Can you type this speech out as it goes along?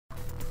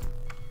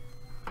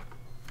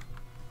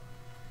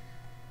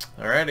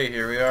Alrighty,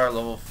 here we are,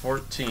 level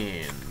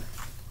 14.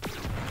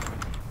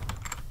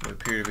 We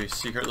appear to be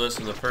secretless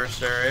in the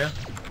first area.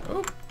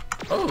 Oh,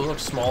 oh, look,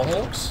 small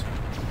hulks.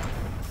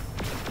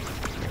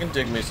 I can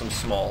dig me some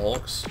small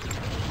hulks.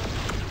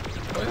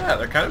 Look at that,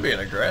 they're kind of being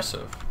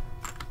aggressive.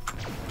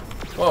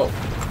 Whoa,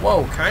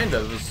 whoa, kind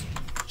of. Let's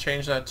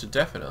change that to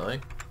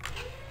definitely.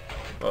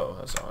 Whoa,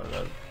 that's not what I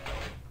meant.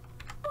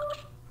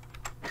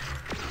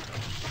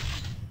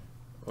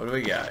 What do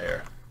we got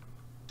here?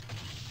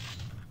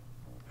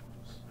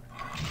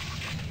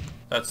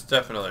 That's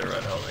definitely a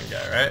red helmet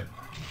guy, right?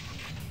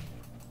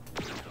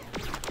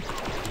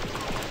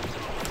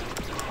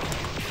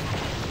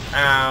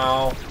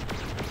 Ow.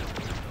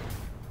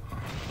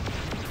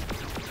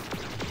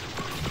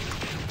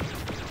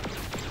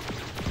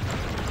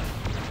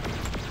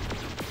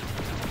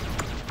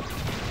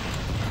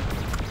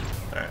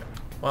 Alright.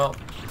 Well,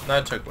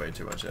 that took way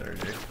too much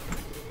energy.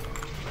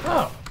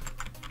 Oh.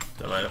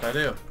 Don't mind if I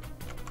do.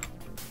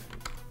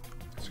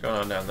 What's going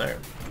on down there?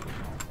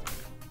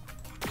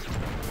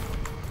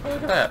 Oh,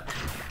 look at that.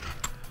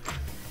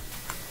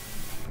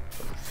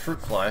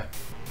 Fruit fly.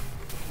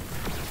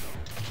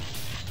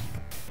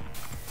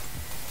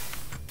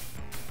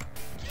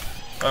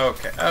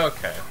 Okay,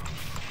 okay.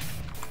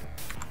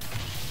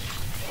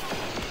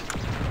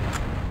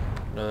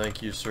 No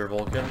thank you, Sir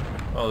Vulcan.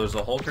 Oh, there's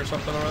a Hulk or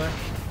something over there?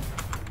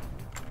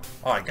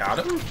 Oh, I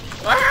got him?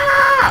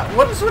 Ah!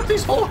 What is with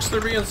these Hulks?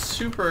 They're being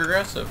super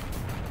aggressive.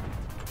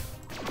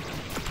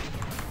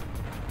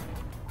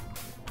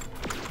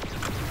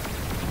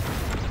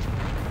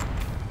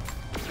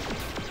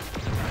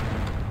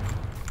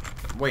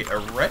 Wait, a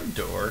red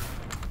door?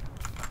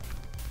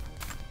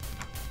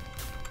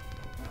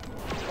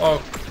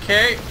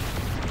 Okay.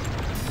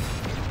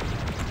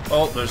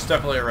 Oh, there's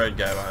definitely a red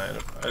guy behind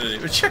him. I didn't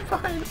even check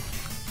behind him.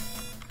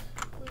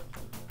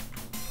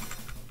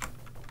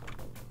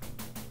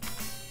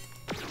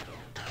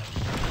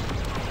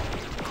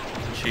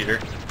 Cheater.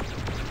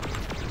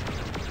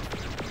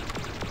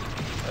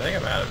 I think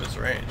I'm out of his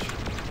range.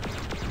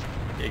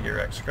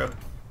 Giga scrub.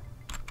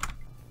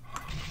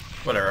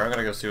 Whatever, I'm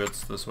gonna go see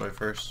what's this way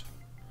first.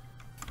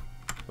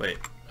 Wait.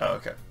 Oh,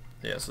 okay.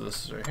 Yeah, so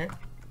this is right here.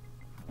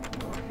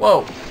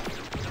 Whoa!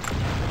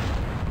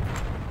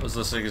 Was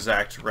this an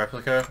exact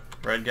replica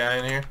red guy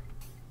in here?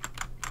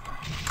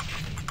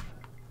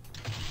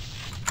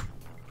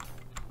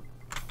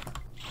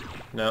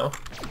 No?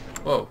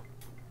 Whoa.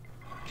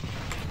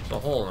 There's a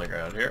hole in the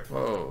ground here.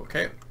 Whoa,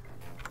 okay.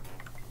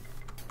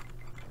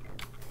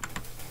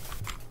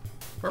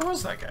 Where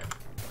was that guy?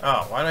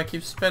 Oh, why do I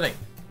keep spinning?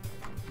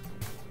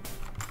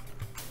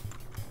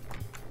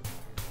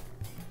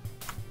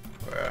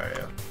 Where are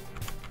you?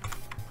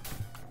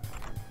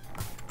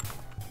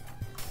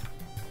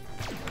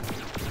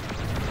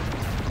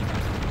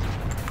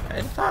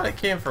 I thought it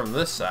came from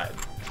this side.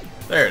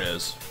 There it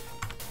is.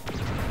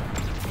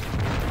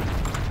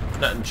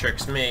 Nothing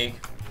tricks me.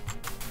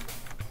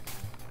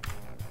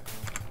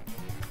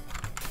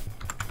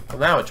 Well,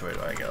 now which way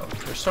do I go?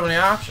 There's so many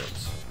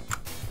options.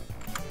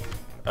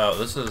 Oh,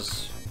 this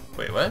is...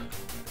 Wait, what?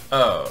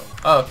 Oh.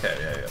 Oh, okay,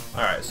 yeah, yeah.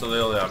 Alright, so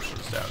the only option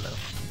is down now.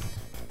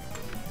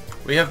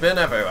 We have been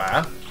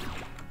everywhere.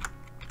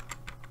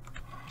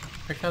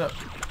 Pick that up.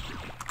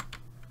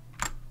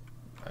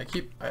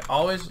 I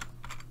always...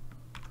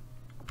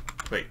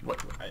 Wait,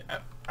 what?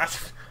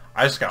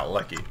 I just got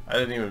lucky. I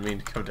didn't even mean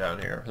to come down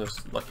here.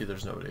 Lucky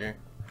there's nobody here.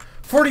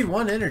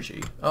 41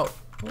 energy! Oh,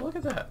 well, look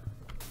at that.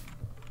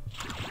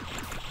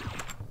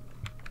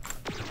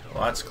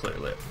 Well, that's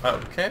clearly...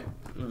 Okay.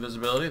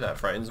 Invisibility, that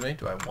frightens me.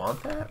 Do I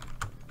want that?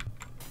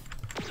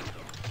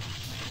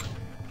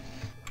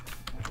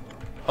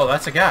 Oh,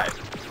 that's a guy.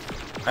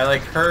 I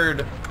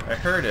heard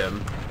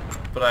him,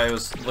 but I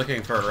was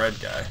looking for a red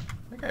guy.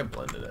 I think I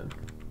blended in.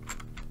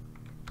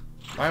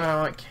 Why do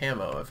I want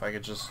camo if I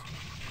could just...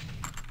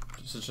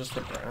 Is it just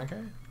a brown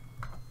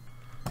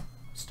guy?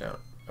 It's down.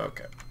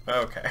 Okay.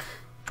 Okay.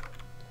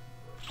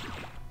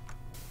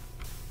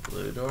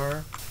 Blue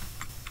door.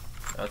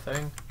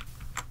 Nothing.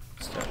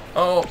 It's down.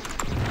 Oh!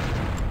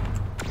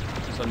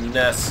 It's a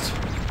nest.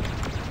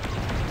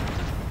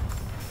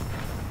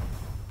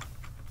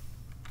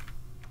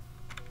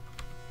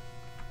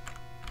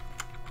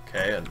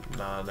 Okay, a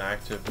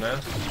non-active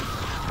nest.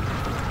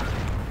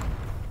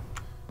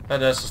 That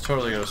nest is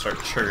totally going to start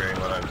triggering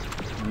when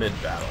I'm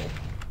mid-battle.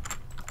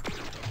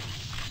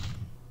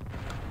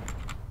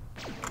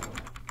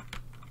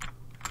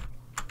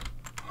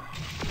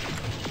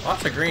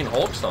 Lots of green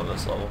Hulks on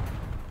this level.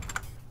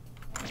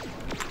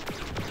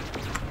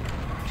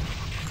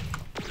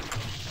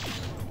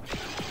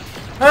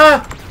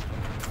 Ah!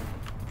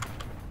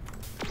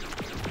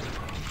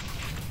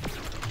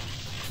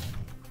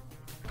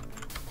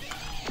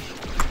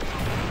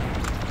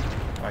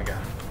 My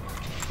god.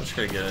 I'm just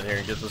gonna get in here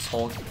and get this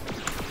Hulk.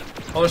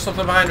 Oh, there's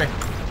something behind me.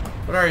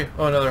 What are you?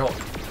 Oh, another Hulk.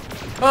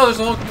 Oh, there's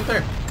a Hulk up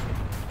there.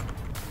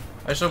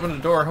 I just opened the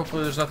door.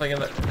 Hopefully there's nothing in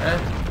there.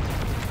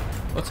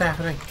 What's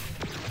happening?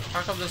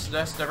 How come this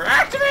nest never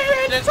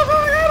activated? It's a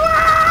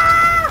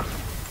Hulk!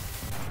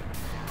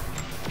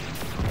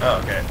 Oh,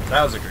 okay.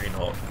 That was a green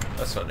hole.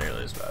 That's not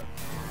nearly as bad.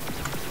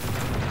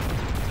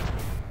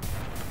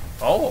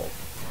 Oh.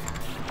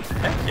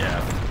 Heck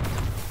yeah.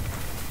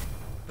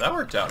 That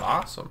worked out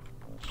awesome.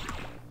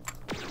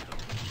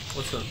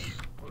 What's the...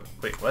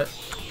 Wait, what?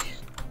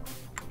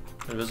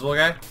 Invisible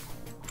guy?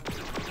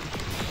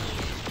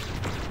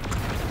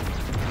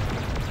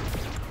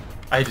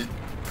 I did...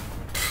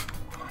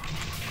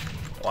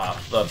 Wow,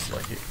 that was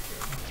lucky.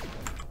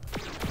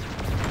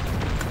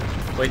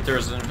 Wait, there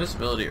was an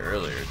invisibility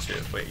earlier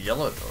too. Wait,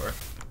 yellow door?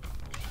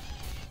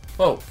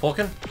 Whoa,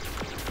 Vulcan?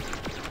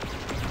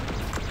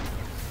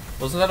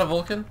 Wasn't that a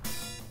Vulcan?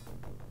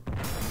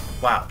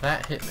 Wow,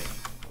 that hit me.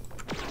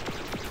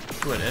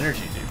 Ooh, an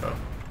energy depot.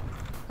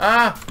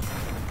 Ah!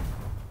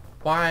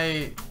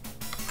 Why?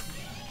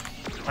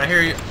 I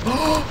hear you.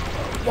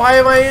 Why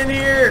am I in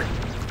here?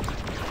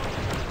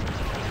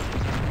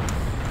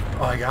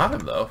 Oh, I got him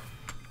though.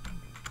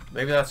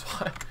 Maybe that's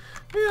why.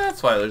 Maybe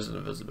that's why there's an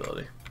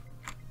invisibility.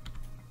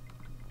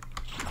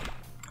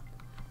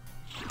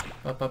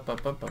 I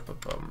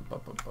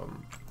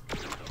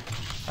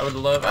would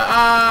love.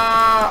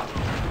 Ah!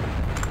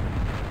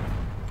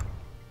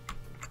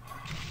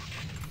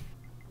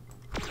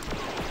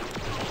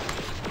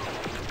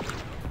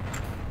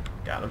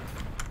 Got him.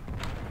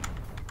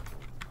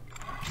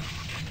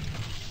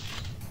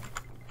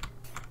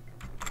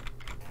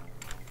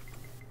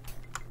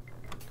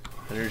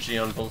 Energy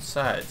on both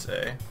sides,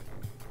 eh?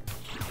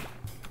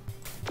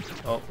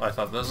 Oh, I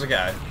thought that was a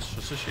guy. It's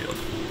just a shield.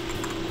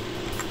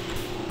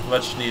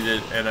 Much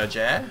needed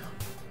energy.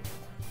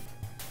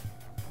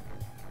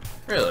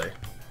 Really?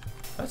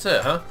 That's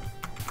it, huh?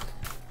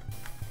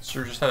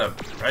 So we just had a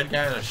red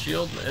guy and a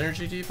shield and an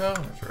energy depot? I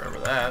have to remember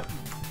that.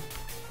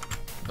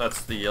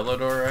 That's the yellow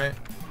door, right?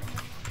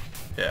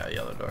 Yeah,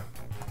 yellow door.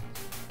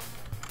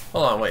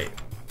 Hold on, wait.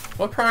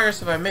 What progress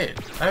have I made?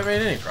 I haven't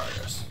made any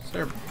progress. Is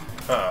there...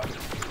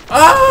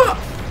 Ah!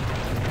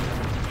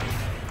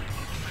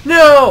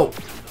 No!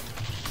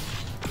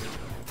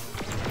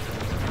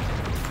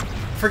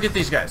 Forget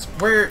these guys.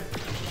 Where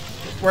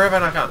have I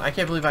not gone? I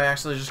can't believe I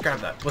actually just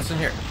grabbed that. What's in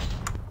here?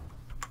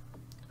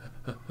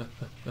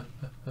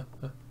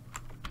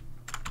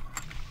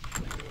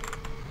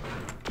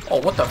 Oh,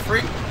 what the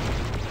freak?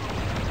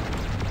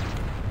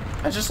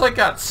 I just like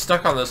got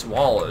stuck on this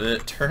wall and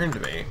it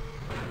turned me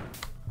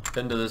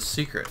into this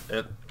secret.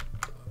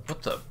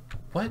 What the...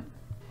 What?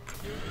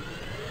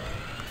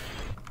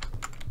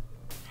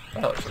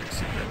 That looks like a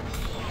secret.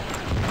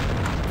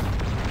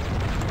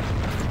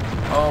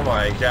 Oh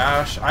my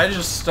gosh, I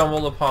just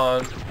stumbled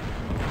upon...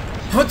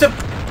 What the...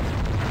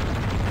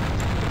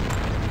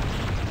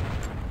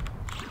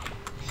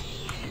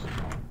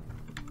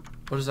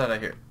 What is that I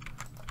hear?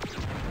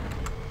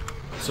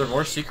 Is there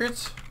more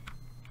secrets?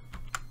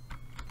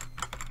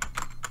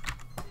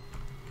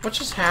 What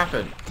just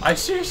happened? I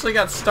seriously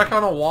got stuck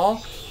on a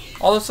wall?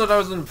 All of a sudden I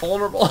was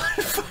invulnerable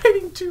and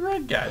fighting two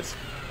red guys.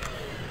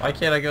 Why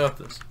can't I go up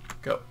this?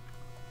 Go.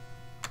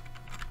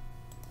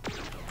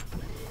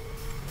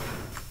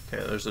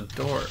 Okay, there's a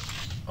door.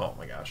 Oh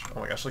my gosh. Oh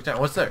my gosh, look down.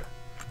 What's there?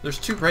 There's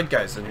two red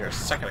guys in here a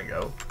second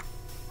ago.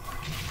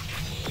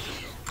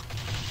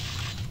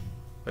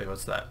 Wait,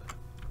 what's that?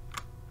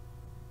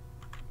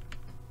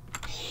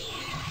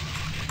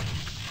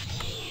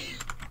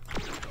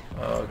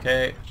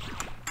 Okay.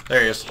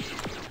 There he is.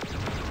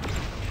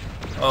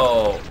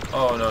 Oh.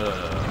 Oh, no, no,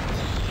 no, no.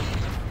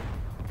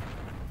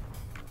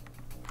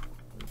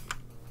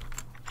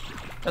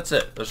 That's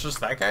it. There's just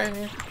that guy in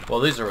here? Well,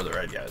 these are where the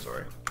red guys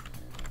were.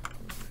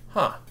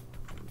 Huh.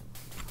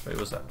 Wait,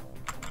 what's that?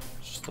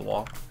 It's just the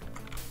wall.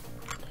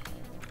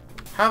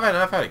 How have I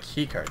not found a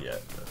key card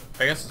yet?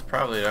 I guess it's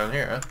probably down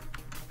here, huh?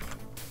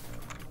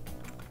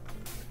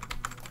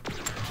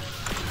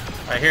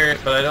 I hear it,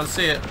 but I don't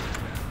see it.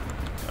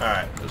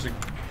 Alright, there's a...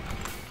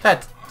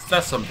 That's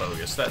some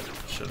bogus. That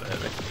shouldn't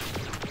have hit me.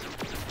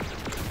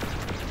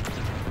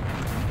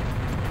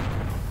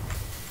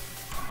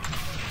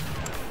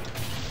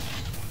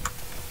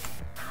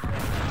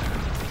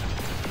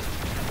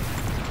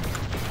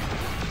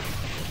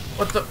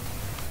 What the...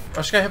 I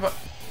just got hit by...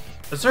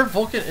 Is there a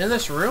Vulcan in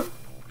this room?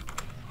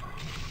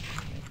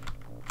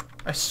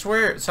 I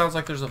swear it sounds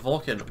like there's a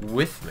Vulcan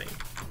with me.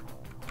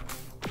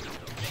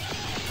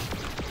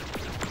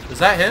 Is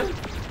that him?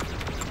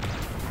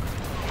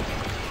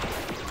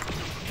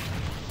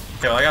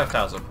 Okay, well I got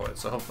 1,000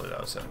 points, so hopefully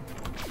that was him.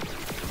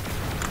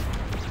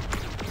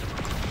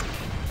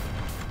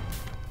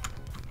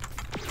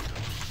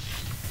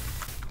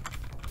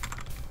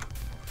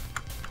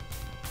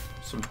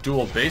 Some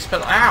dual base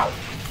pedal. Ow!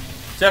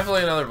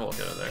 Definitely another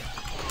Vulcan in there.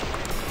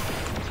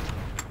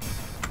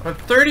 I'm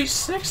at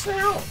 36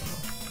 now?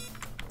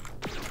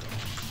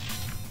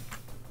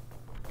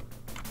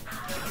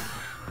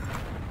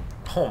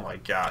 Oh my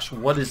gosh,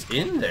 what is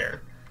in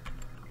there?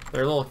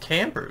 They're little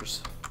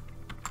campers.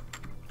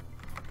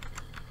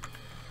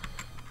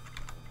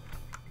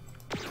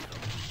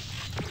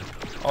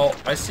 Oh,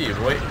 I see you,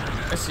 boy.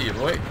 I see you,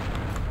 boy. I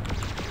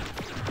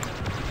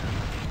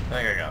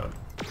think I got him.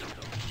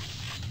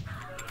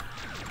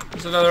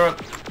 There's another one.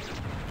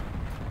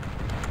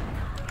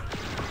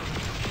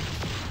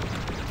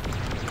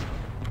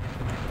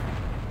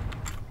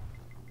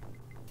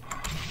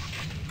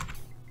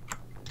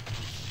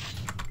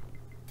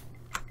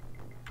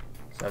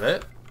 that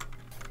it?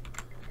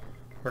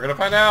 We're gonna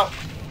find out.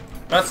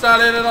 That's not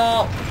it at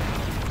all.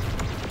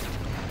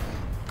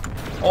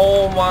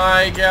 Oh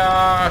my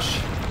gosh.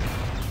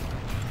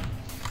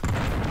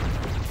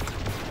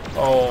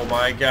 Oh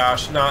my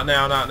gosh. Not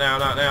now, not now,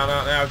 not now,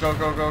 not now. Go,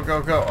 go, go,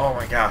 go, go. Oh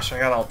my gosh. I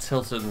got all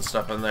tilted and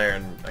stuff in there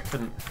and I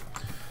couldn't.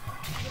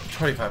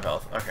 25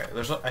 health. Okay,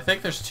 I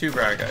think there's 2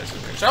 brown guys in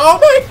here. Oh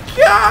my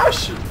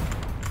gosh!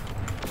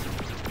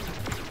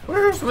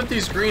 Where's with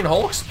these green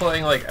Hulks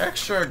playing like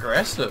extra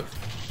aggressive?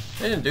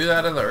 They didn't do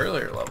that in the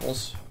earlier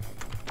levels.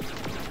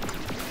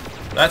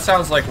 That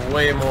sounds like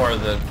way more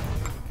than...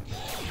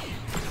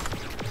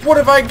 What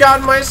have I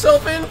gotten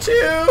myself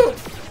into?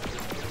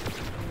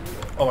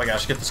 Oh my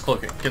gosh, get this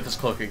cloaking, get this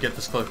cloaking, get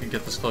this cloaking,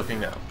 get this cloaking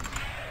now.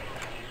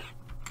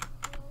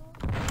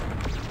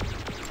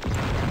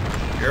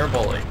 You're a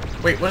bully.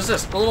 Wait, what is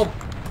this?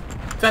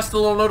 That's the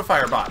little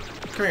notifier bot.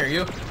 Come here,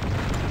 you.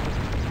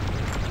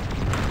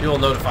 You will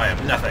notify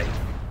him. Nothing.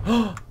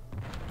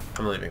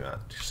 I'm leaving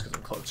that just because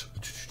I'm close.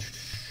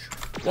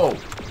 Whoa.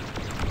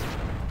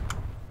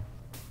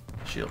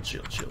 Shield,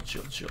 shield, shield,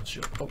 shield, shield,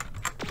 shield. Oh.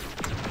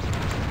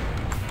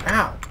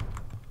 Ow.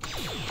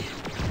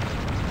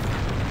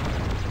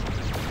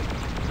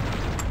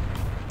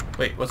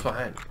 Wait, what's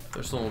behind?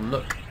 There's a little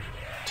nook.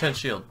 10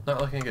 shield. Not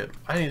looking good.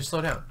 I need to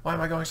slow down. Why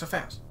am I going so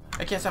fast?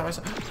 I can't stop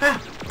myself.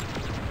 Ah!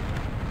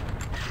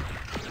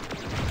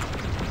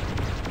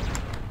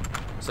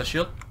 Is that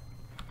shield?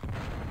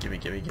 Gimme,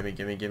 gimme, gimme,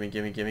 gimme, gimme,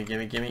 gimme, gimme,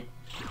 gimme, gimme.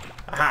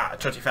 Aha!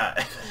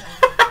 25.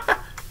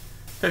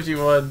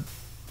 51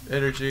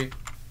 energy.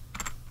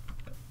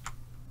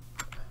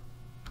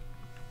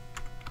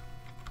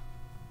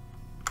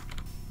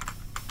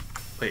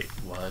 Wait,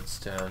 what's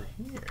down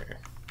here?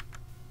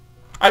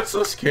 I'm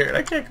so scared.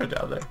 I can't go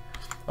down there.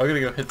 I'm gonna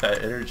go hit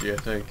that energy, I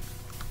think.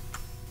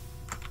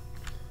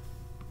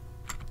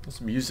 This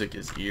music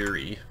is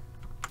eerie.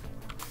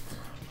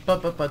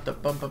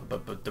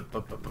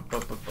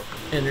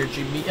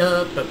 Energy me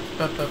up.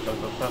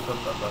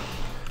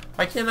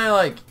 Why can't I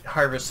like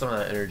harvest some of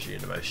that energy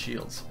into my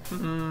shields?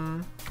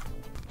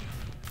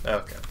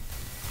 Okay.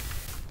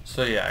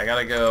 So yeah, I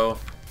gotta go.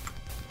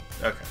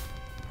 Okay.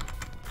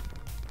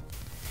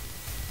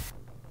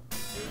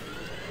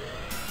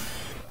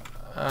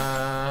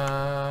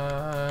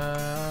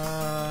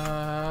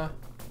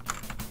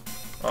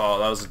 Oh,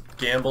 that was a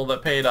gamble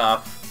that paid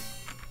off.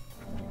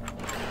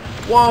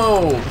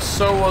 Whoa!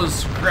 So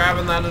was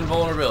grabbing that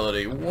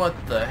invulnerability. What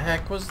the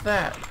heck was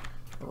that?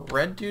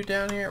 Red dude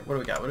down here? What do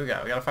we got? What do we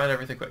got? We gotta find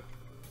everything quick.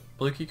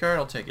 Blue key card?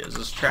 I'll take it. Is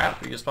this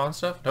trap? We can spawn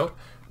stuff? Nope.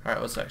 Alright,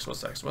 what's next?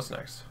 What's next? What's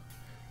next?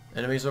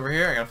 Enemies over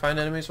here? I gotta find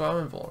enemies while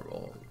I'm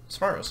invulnerable.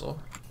 Smart missile.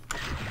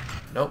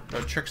 Nope.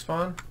 No trick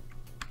spawn.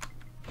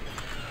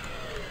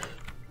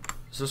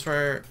 Is this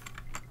where...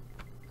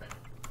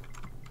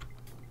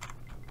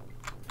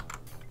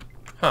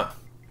 Huh.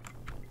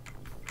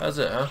 That's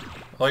it, huh?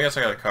 Well, I guess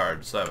I got a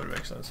card, so that would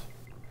make sense.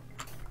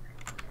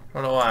 I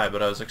don't know why,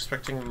 but I was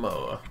expecting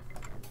Moa.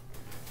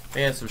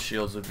 And some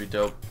shields would be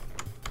dope.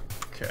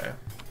 Okay.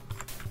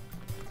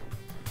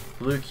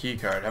 Blue key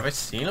card. Have I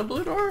seen a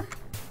blue door?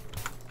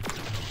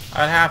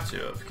 I'd have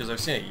to, because I've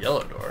seen a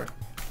yellow door.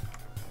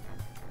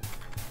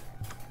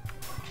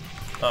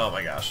 Oh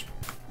my gosh.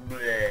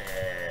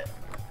 Blech.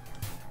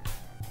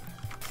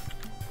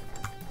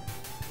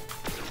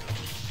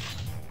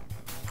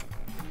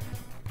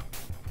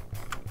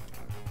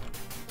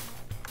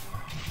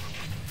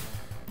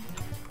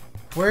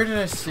 Where did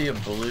I see a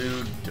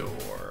blue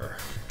door?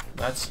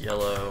 That's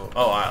yellow.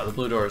 Oh, wow, the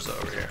blue door is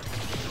over here.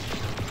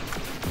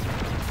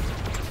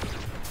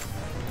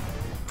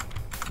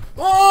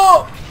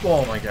 Oh!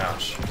 Oh my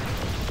gosh.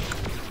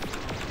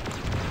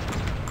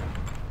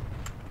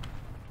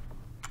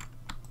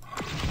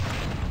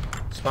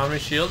 Spawn me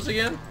shields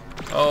again?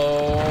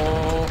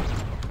 Oh.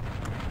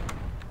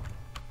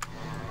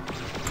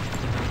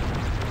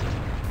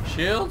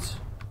 Shields?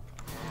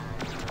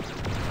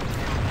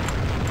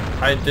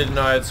 I didn't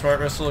know I had smart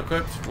missile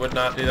equipped. Would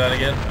not do that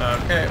again.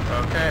 Okay,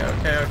 okay,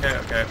 okay, okay,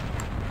 okay.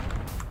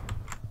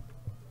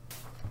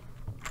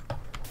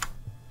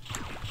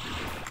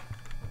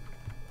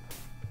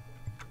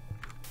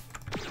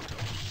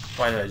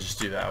 Why did I just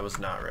do that? I was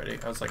not ready.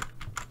 I was like,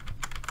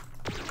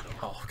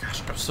 oh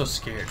gosh, I'm so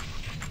scared.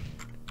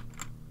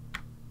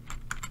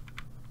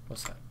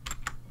 What's that?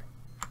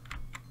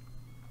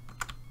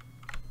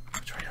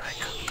 Which way do I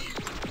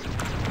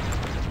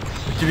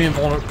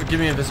go? Give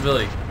me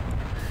invisibility.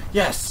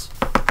 Yes!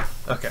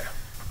 Okay.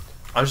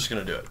 I'm just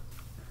gonna do it.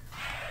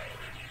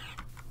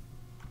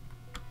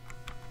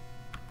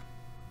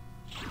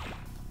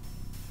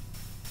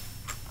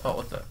 Oh,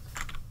 what's that?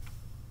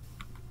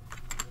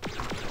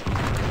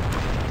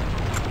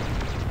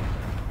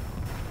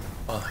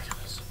 Oh my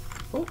goodness.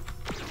 Oh.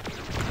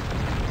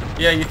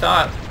 Yeah, you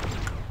thought.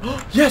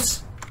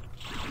 Yes!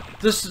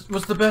 This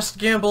was the best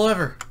gamble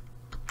ever.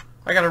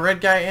 I got a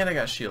red guy and I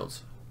got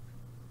shields.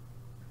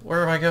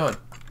 Where am I going?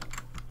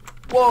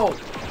 Whoa!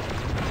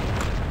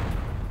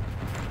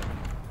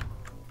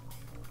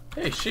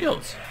 Hey,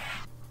 shields.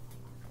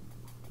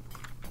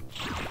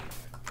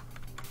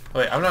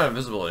 Wait, I'm not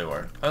invisible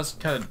anymore. I was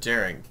kind of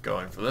daring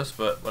going for this,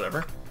 but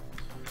whatever.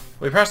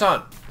 We press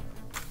on.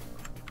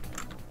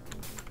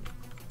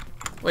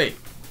 Wait.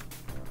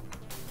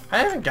 I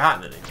haven't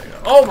gotten anything.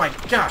 Oh my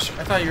gosh!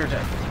 I thought you were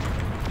dead.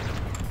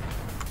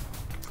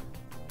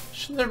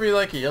 Shouldn't there be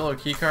like a yellow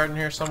key card in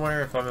here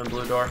somewhere if I'm in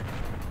blue door?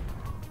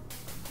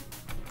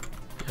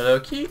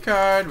 Yellow key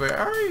card, where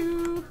are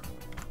you?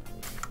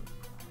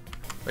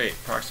 Wait,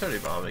 proximity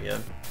bomb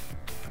again.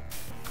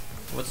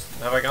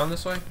 Have I gone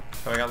this way?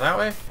 Have I gone that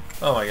way?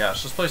 Oh my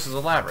gosh, this place is a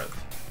labyrinth.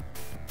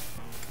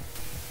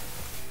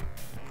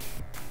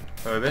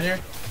 Have I been here?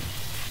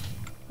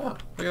 Oh,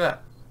 look at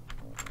that.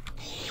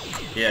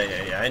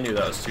 Yeah, I knew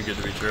that was too good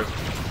to be true.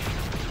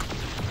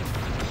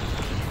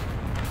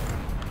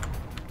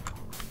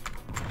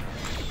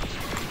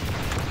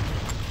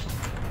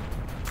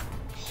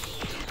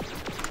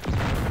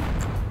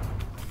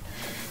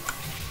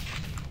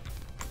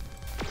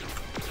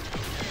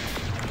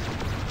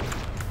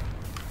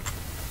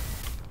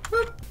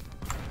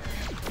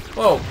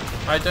 Whoa!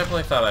 I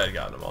definitely thought I had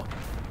gotten them all.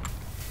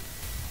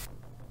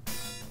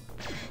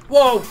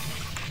 Whoa!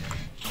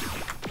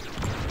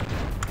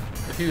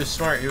 If he was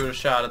smart, he would have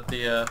shot at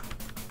the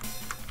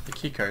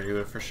key card. He would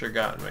have for sure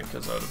gotten me,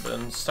 because I would have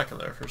been stuck in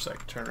there for a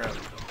sec. Turn around.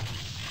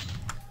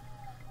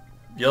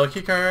 Yellow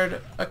key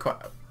card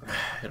acquired.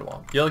 Hit a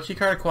wall. Yellow key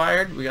card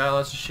acquired. We got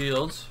lots of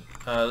shields.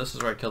 This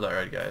is where I killed that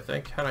red guy, I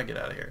think. How do I get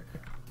out of here?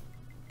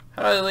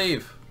 How do I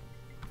leave?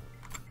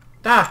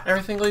 Ah!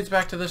 Everything leads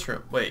back to this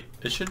room. Wait,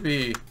 it should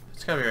be...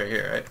 It's gotta be right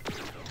here, right?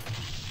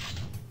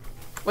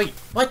 Wait,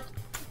 what?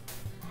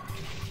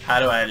 How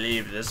do I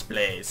leave this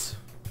place?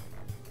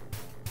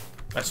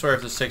 I swear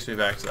if this takes me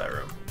back to that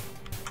room.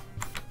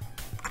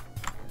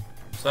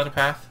 Is that a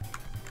path?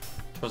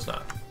 It was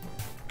not.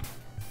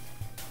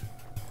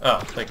 Oh,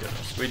 thank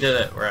goodness. We did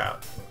it. We're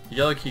out. The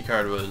yellow key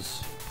card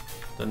was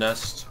the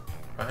nest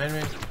behind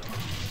me.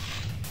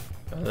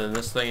 And then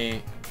this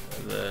thingy.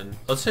 And then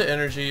let's hit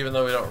energy even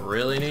though we don't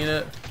really need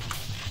it.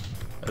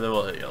 And then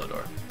we'll hit yellow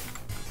door.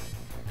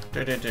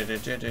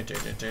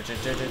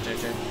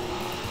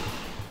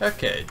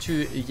 Okay, to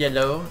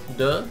yellow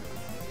door.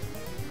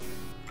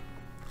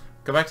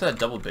 Go back to that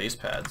double bass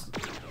pads.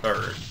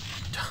 Or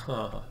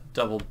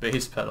double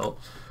bass pedal.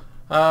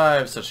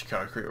 I'm such a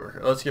concrete worker.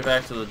 Let's get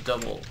back to the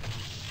double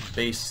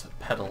bass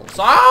pedals.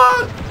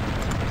 Ah!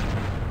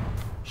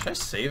 Should I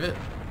save it?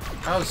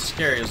 How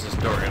scary is this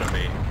door gonna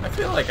be? I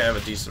feel like I have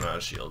a decent amount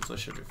of shields. I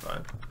should be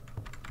fine.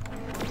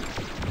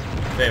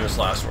 Famous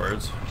last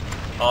words.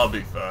 I'll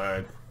be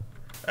fine.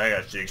 I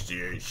got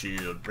 68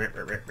 shield.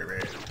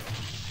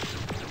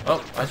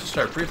 Oh, I just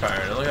started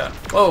pre-firing. Look at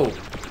that. Whoa!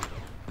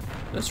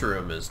 This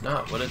room is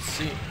not what it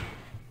seemed.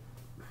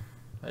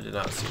 I did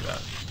not see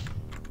that.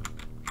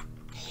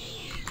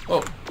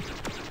 Whoa.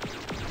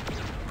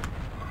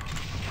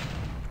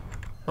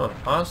 Huh.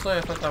 Honestly,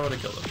 I thought that would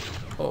have killed him.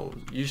 Oh,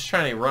 you just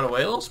trying to run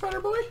away, little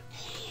spider boy?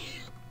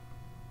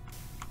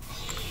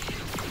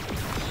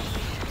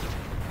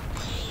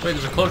 Wait,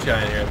 there's a cloak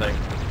guy in here, I think.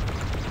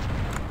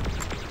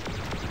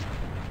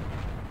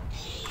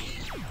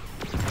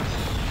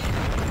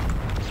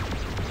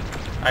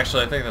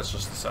 Actually, I think that's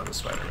just the sound the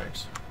spider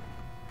makes.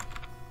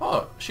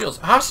 Oh, shields.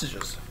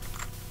 Hostages!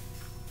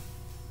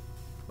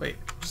 Wait,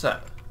 what's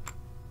that?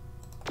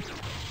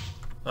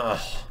 Ugh.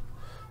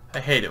 I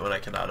hate it when I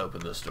cannot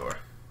open this door.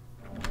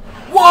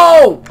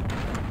 Whoa!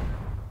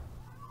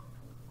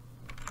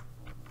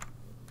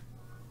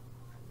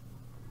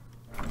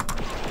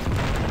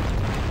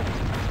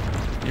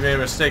 You made a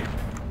mistake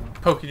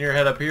poking your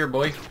head up here,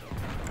 boy.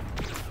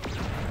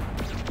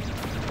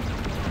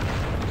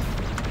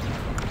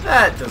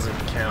 That doesn't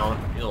count,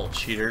 you little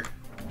cheater.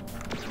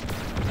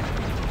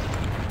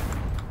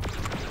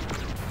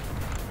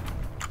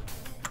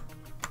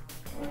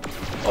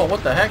 Oh,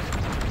 what the heck?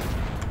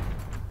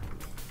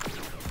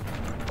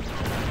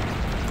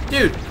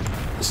 Dude,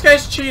 this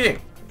guy's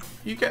cheating.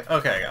 You get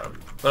okay, I got him.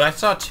 But I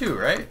saw two,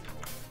 right?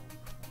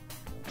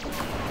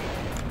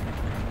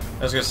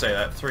 I was gonna say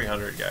that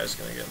 300 guy's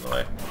gonna get in the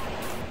way.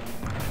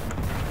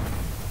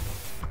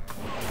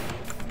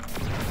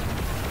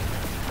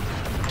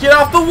 Get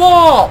off the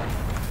wall!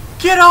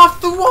 Get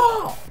off the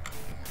wall!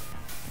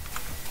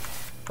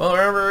 Well,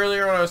 remember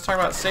earlier when I was talking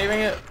about saving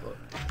it?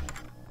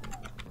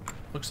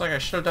 Looks like I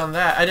should have done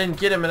that. I didn't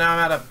get him and now I'm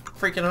out of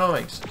freaking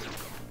homings.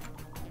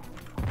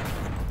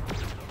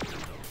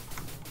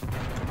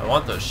 I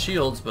want those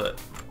shields, but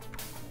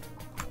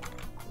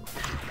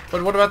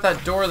what about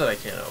that door that I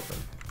can't open?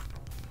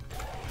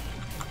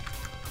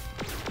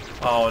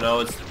 Oh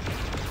no, it's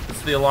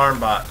the alarm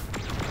bot.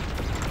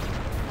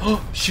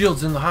 Oh,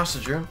 shields in the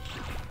hostage room.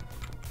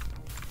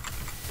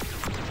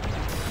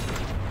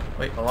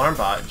 Wait, alarm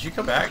bot, did you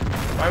come back?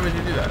 Why would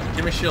you do that?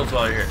 Give me shields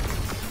while you're here.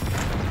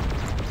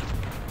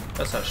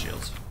 That's not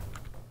shields.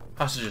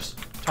 Hostages,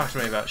 talk to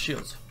me about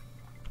shields.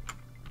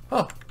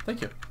 Oh,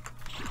 thank you.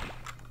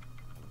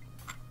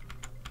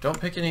 Don't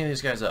pick any of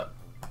these guys up.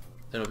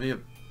 It'll be a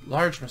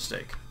large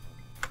mistake.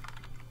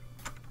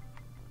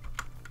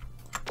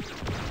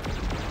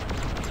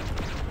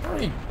 How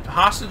many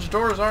hostage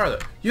doors are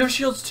there? You have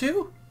shields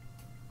too?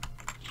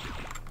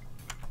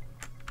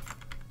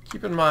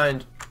 Keep in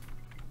mind,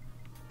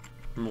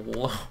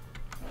 low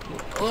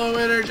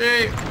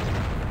energy.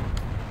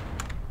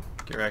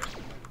 Get wrecked.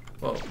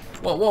 Whoa.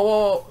 Whoa, whoa,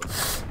 whoa.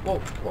 Whoa,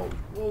 whoa,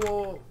 whoa,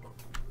 whoa.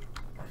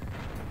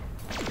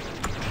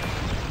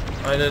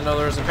 I didn't know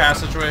there was a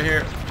passageway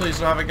here. Please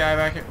don't have a guy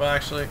back here. Well,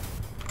 actually.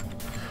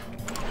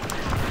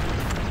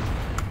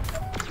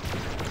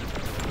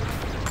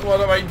 What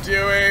am I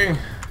doing?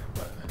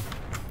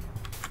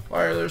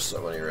 Why are there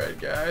so many red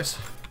guys?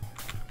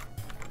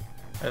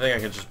 I think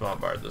I could just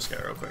bombard this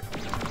guy real quick.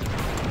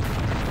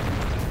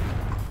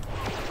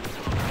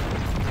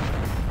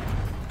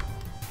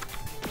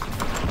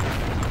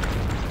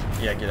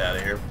 Yeah, get out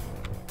of here.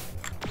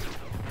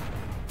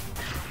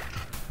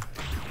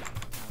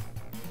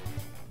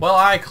 Well,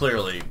 I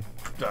clearly...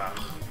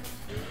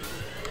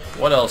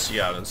 What else you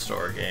got in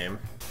store, game?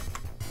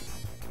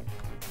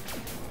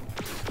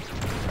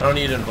 I don't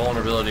need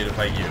invulnerability to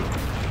fight you.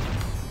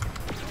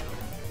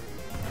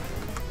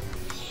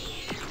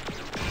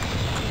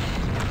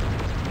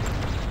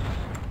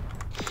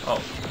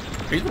 Oh.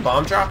 Are you the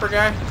bomb dropper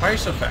guy? Why are you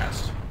so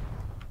fast?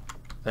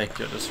 Thank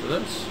goodness for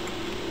this.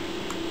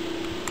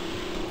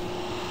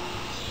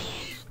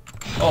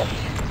 Oh.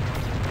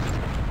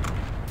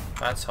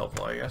 That's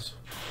helpful, I guess.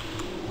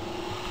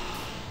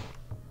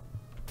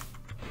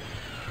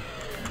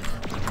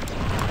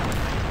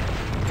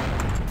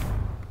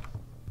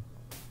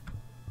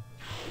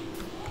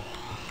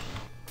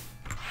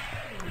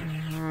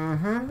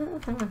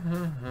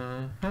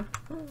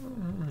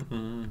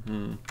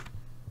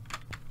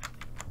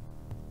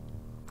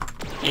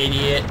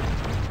 Idiot.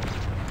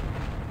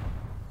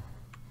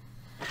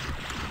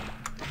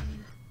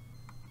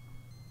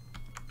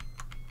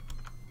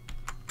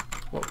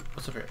 Whoa,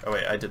 what's up here? Oh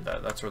wait, I did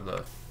that. That's where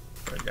the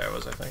red guy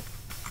was, I think.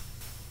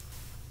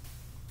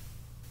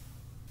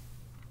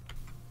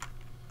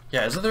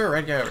 Yeah, isn't there a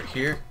red guy over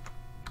here?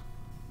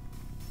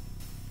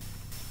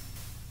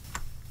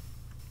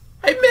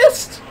 I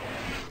missed!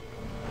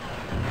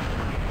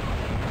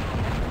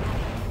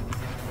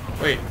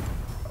 Wait,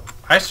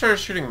 I started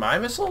shooting my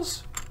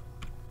missiles?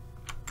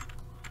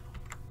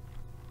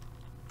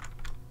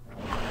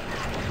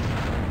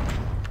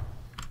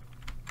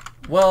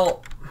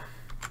 Well,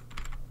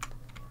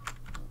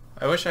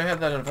 I wish I had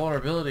that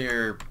invulnerability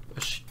or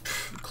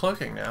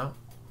cloaking now.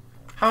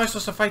 How am I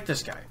supposed to fight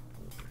this guy?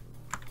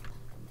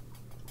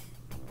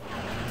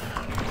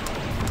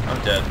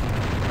 I'm dead.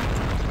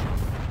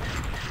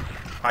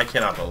 I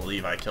cannot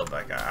believe I killed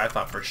that guy. I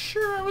thought for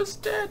sure I was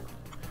dead.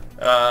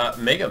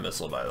 Mega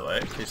missile, by the way,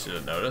 in case you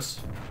didn't notice.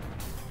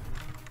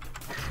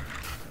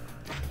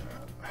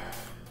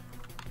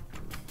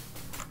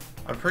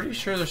 I'm pretty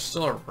sure there's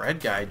still a red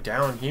guy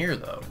down here,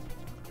 though.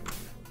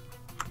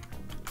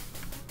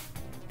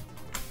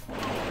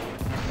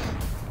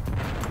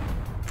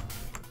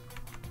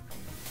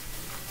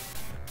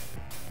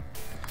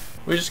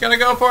 We just gotta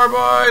go for it,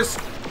 boys!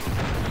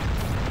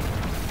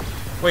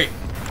 Wait.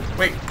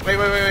 Wait.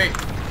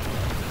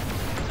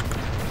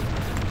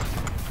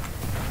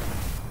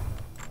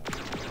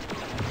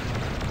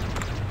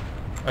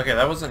 Okay,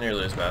 that wasn't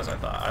nearly as bad as I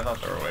thought. I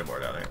thought there were way more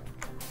down here.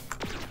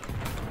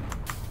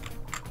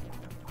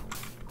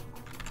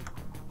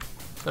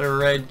 Is that a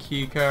red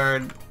key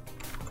card?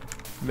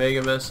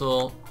 Mega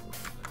missile.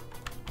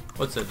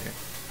 What's in here?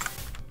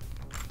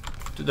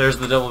 There's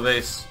the double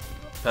bass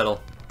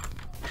pedal.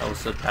 I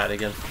almost said pad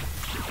again.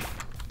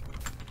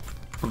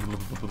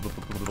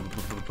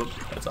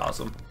 That's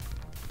awesome.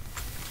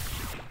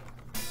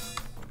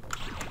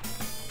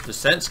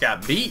 Descent's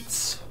got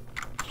beats.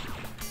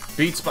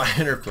 Beats by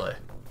interplay.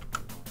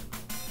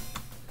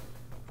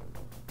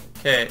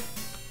 Okay,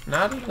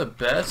 not in the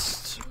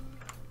best.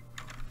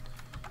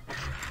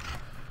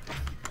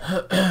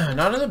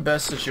 Not in the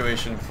best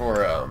situation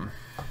for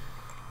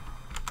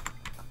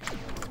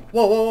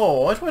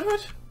Whoa! What? Who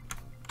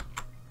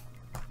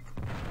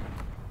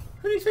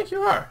do you think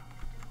you are?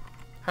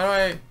 How do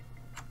I?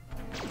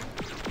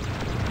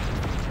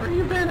 Where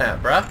you been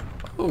at, bruh?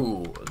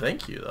 Ooh,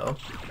 thank you though.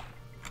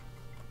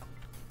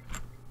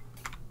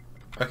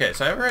 Okay,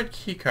 so I have a red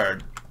key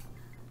card.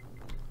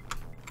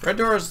 Red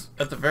door is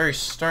at the very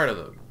start of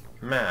the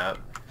map.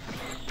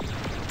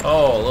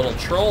 Oh, little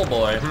troll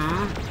boy,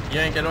 You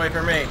ain't getting away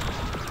from me.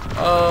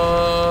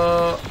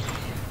 How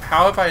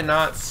have I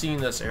not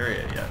seen this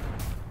area yet?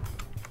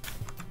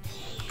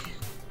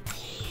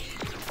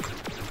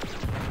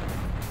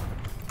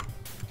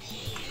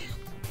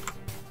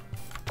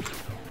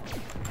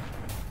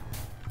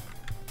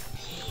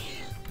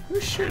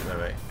 Who's shooting at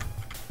me?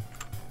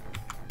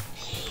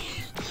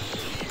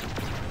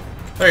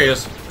 There he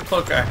is, the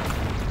cloak guy.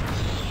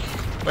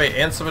 Wait,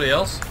 and somebody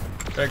else?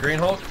 Got a green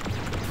Hulk?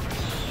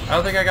 I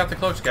don't think I got the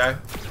cloaked guy.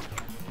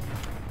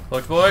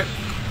 Cloaked boy.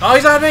 Oh,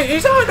 he's on me!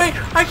 He's on me!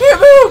 I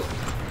can't move!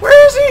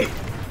 Where is he?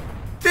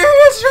 There he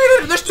is! Right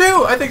there. There's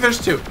two! I think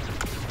there's two.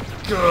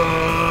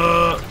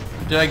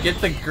 Did I get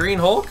the green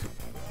Hulk?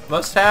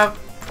 Must have.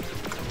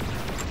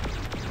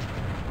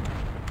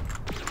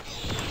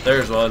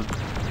 There's one.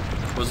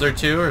 Was there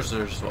two or is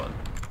there just one?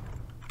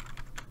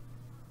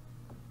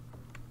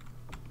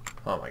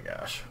 Oh my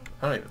gosh.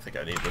 I don't even think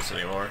I need this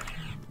anymore.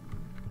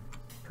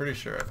 Pretty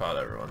sure I fought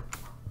everyone.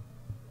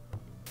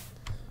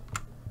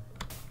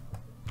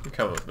 You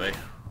come with me.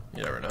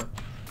 You never know.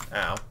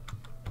 Ow.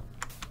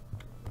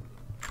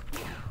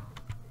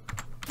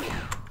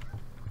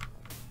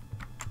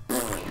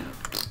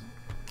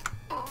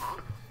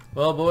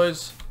 Well,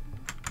 boys,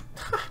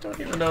 I don't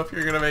even know if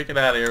you're gonna make it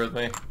out of here with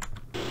me.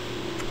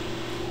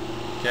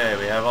 Okay,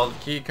 we have all the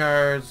key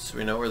cards.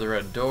 We know where the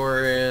red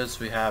door is.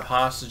 We have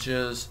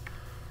hostages.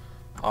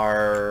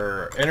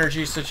 Our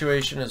energy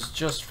situation is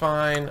just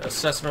fine.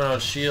 Assessment on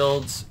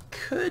shields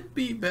could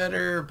be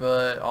better,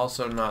 but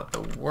also not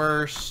the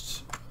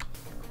worst.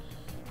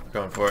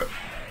 Going for it.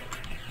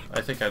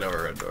 I think I know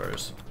where red door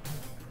is.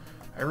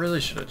 I really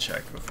should have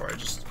checked before I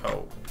just...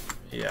 Oh,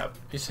 yeah.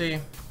 You see?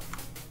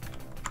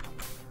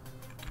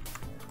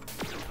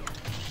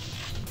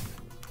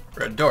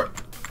 Red door.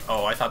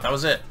 Oh, I thought that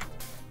was it.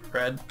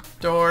 Red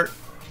door.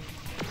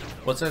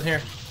 What's in here?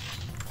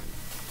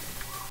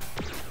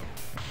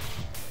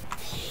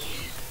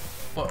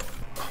 Whoa.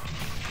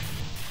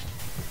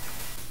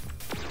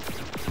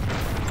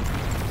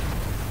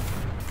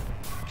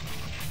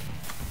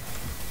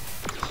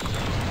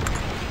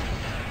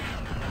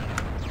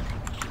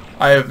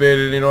 I have made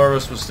an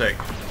enormous mistake.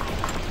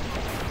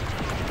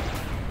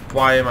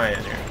 Why am I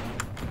in here?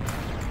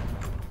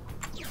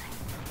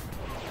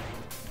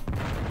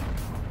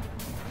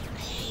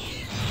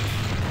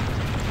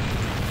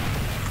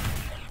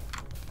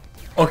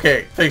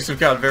 Okay, things have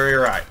got very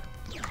right.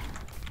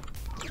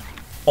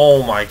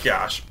 Oh my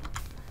gosh.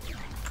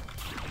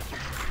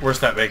 Where's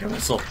that mega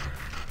missile?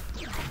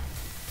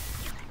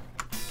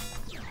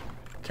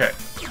 Okay.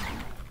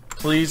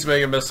 Please,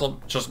 mega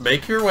missile, just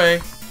make your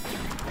way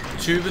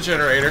to the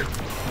generator.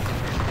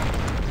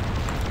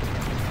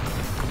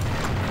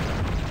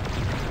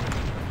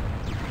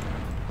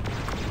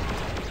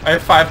 I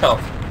have 5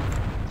 health.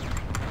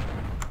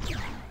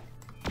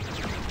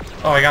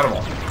 Oh, I got them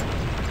all.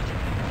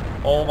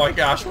 Oh my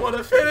gosh, what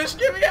a finish!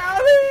 Get me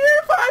out of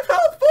here! 5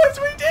 health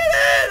points, we did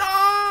it!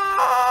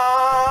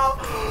 Oh!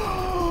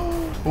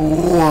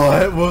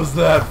 What was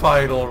that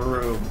final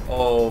room?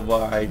 Oh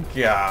my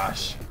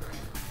gosh.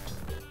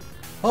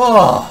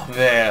 Oh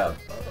man.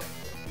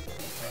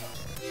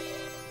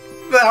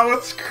 That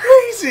was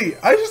crazy!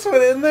 I just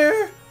went in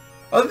there,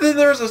 and then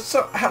there's a...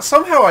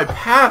 somehow I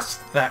passed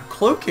that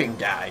cloaking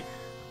guy.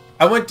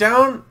 I went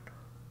down,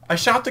 I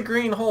shot the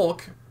green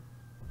Hulk,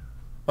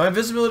 my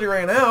invisibility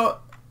ran out,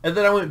 and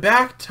then I went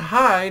back to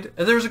hide,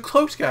 and there was a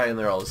cloaked guy in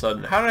there all of a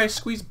sudden. How did I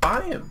squeeze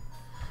by him?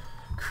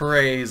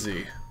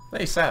 Crazy.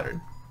 Hey,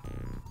 Saturn.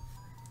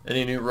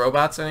 Any new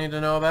robots I need to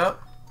know about?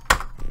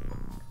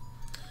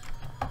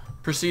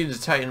 Proceed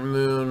to Titan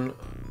Moon.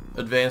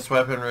 Advanced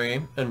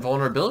weaponry and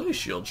vulnerability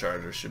shield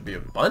chargers should be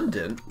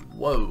abundant.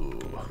 Whoa.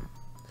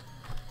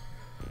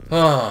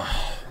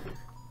 Oh.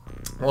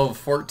 Level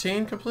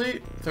 14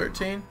 complete?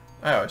 13?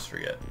 I always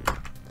forget.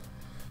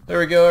 There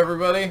we go,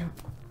 everybody.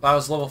 That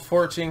was level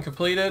 14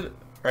 completed.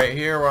 Right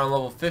here, we're on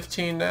level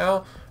 15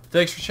 now.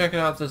 Thanks for checking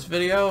out this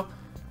video.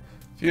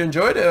 If you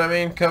enjoyed it, I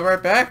mean, come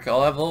right back.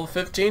 I'll have level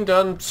 15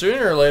 done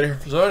sooner or later.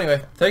 So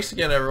anyway, thanks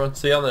again, everyone.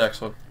 See you on the next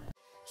one.